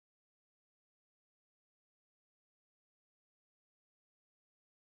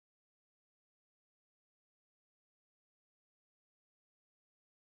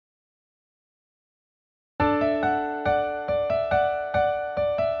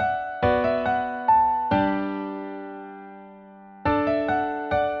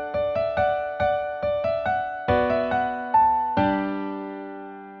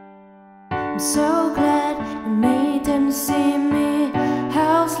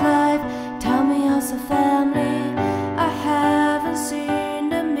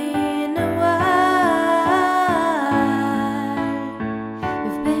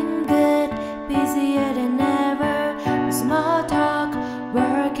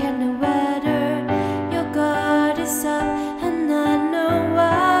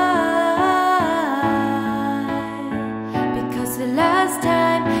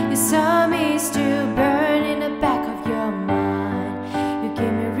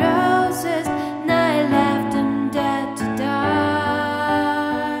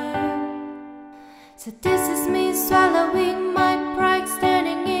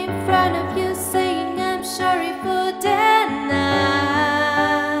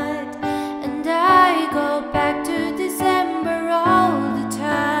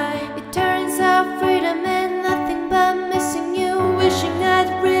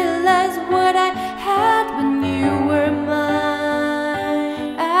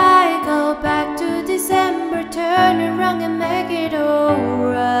wrong and make it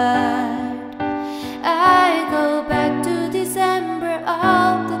alright. I go back to December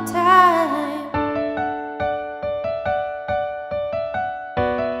all the time.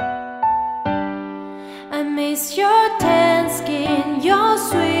 I miss your tan skin, your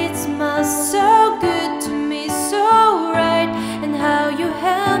sweet smile, so good to me, so right. And how you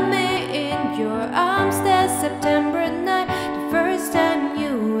held me in your arms that September night, the first time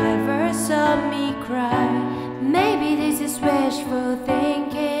you ever saw me cry. Maybe this is wishful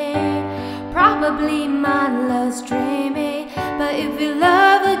thinking, probably mindless dreaming, but if we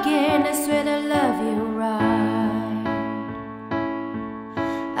love again, I swear I love you right.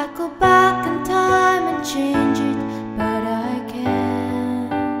 I go back in time and change it, but I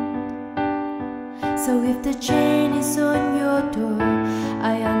can't. So if the chain is on your door,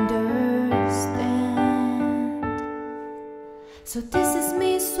 I understand. So this is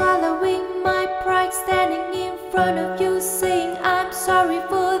me swallowing my pride, standing in front of you saying I'm sorry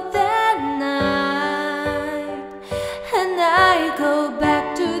for